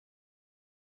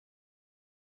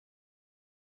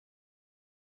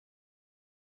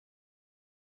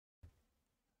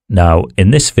Now,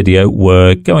 in this video,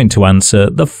 we're going to answer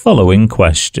the following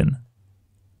question.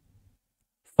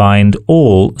 Find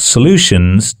all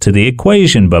solutions to the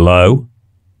equation below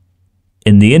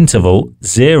in the interval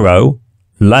 0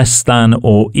 less than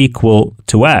or equal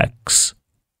to x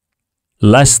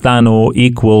less than or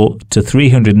equal to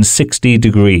 360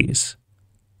 degrees.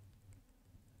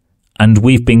 And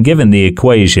we've been given the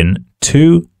equation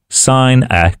 2 sine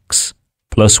x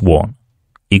plus 1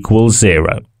 equals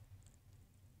 0.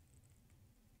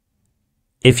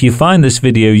 If you find this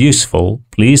video useful,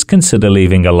 please consider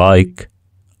leaving a like,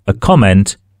 a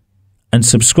comment, and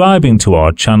subscribing to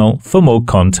our channel for more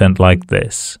content like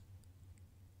this.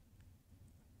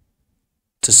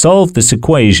 To solve this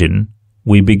equation,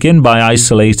 we begin by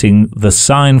isolating the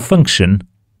sine function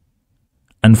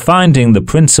and finding the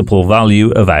principal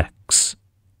value of x,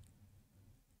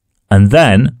 and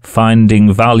then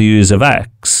finding values of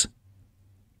x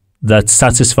that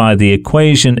satisfy the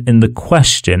equation in the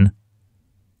question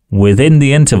within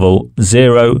the interval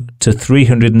 0 to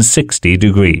 360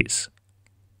 degrees.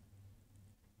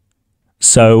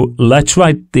 So let's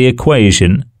write the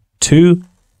equation 2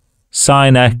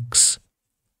 sine x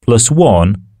plus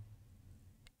 1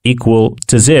 equal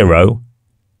to 0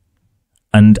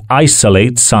 and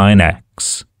isolate sine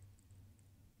x.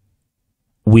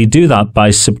 We do that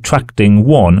by subtracting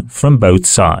 1 from both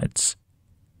sides,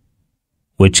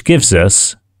 which gives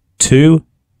us 2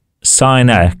 sine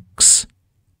x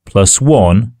plus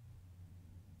 1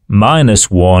 minus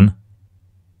 1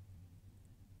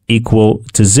 equal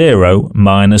to 0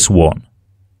 minus 1,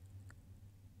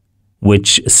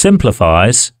 which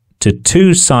simplifies to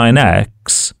 2 sine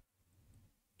x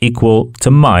equal to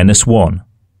minus 1.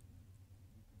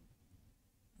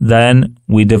 Then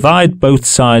we divide both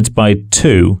sides by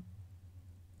 2,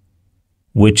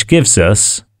 which gives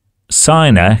us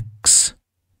sine x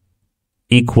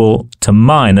equal to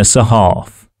minus a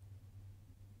half.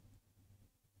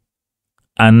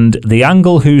 And the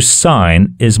angle whose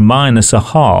sine is minus a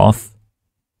half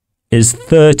is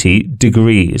 30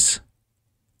 degrees.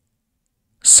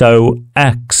 So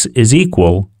x is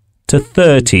equal to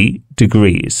 30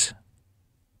 degrees.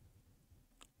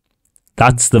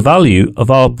 That's the value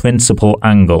of our principal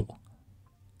angle.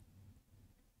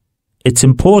 It's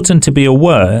important to be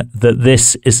aware that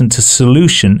this isn't a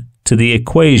solution to the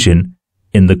equation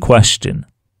in the question,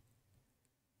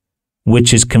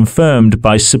 which is confirmed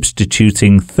by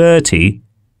substituting 30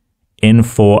 in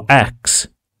for x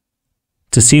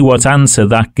to see what answer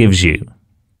that gives you.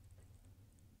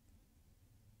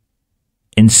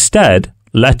 Instead,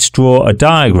 let's draw a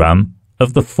diagram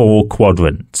of the 4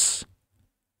 quadrants.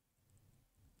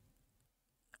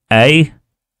 A,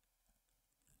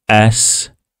 S,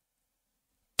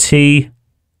 T,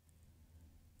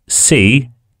 C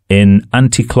in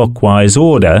anti-clockwise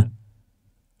order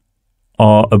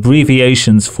are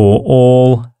abbreviations for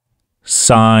all,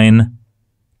 sine,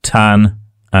 tan,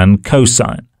 and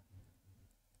cosine.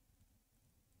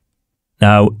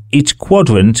 Now, each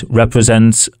quadrant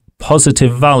represents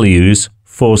positive values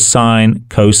for sine,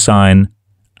 cosine,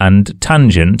 and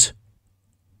tangent,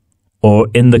 or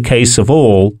in the case of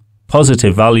all,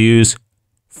 positive values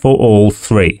for all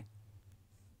 3.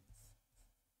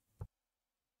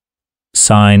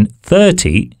 Sine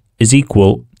 30 is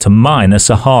equal to minus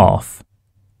a half,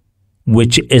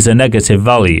 which is a negative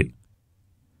value.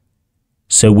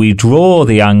 So we draw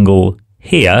the angle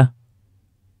here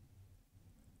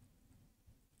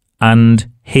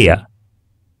and here,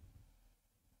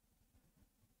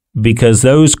 because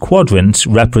those quadrants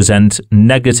represent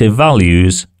negative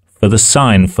values for the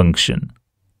sine function.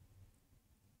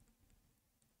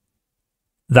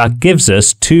 That gives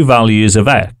us 2 values of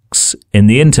x in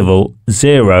the interval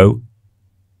 0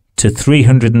 to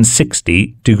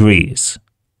 360 degrees.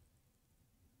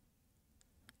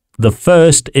 The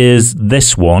first is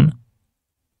this one,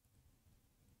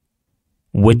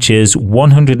 which is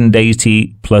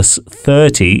 180 plus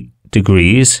 30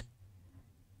 degrees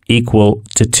equal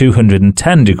to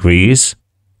 210 degrees.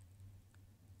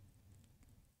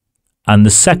 And the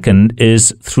second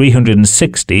is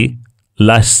 360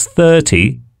 less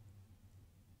 30,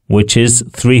 which is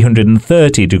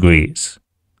 330 degrees.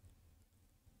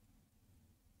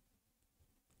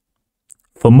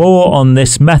 For more on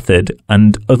this method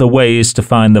and other ways to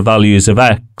find the values of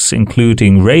x,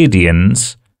 including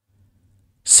radians,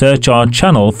 search our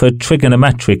channel for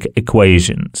trigonometric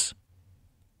equations.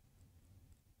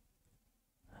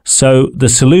 So the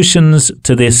solutions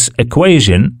to this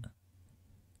equation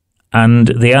and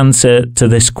the answer to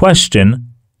this question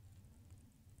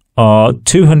are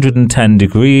 210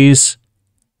 degrees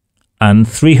and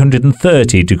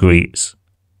 330 degrees.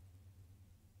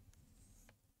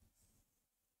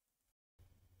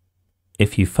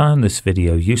 If you found this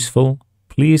video useful,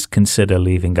 please consider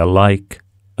leaving a like,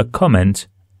 a comment,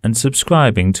 and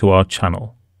subscribing to our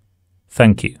channel.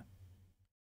 Thank you.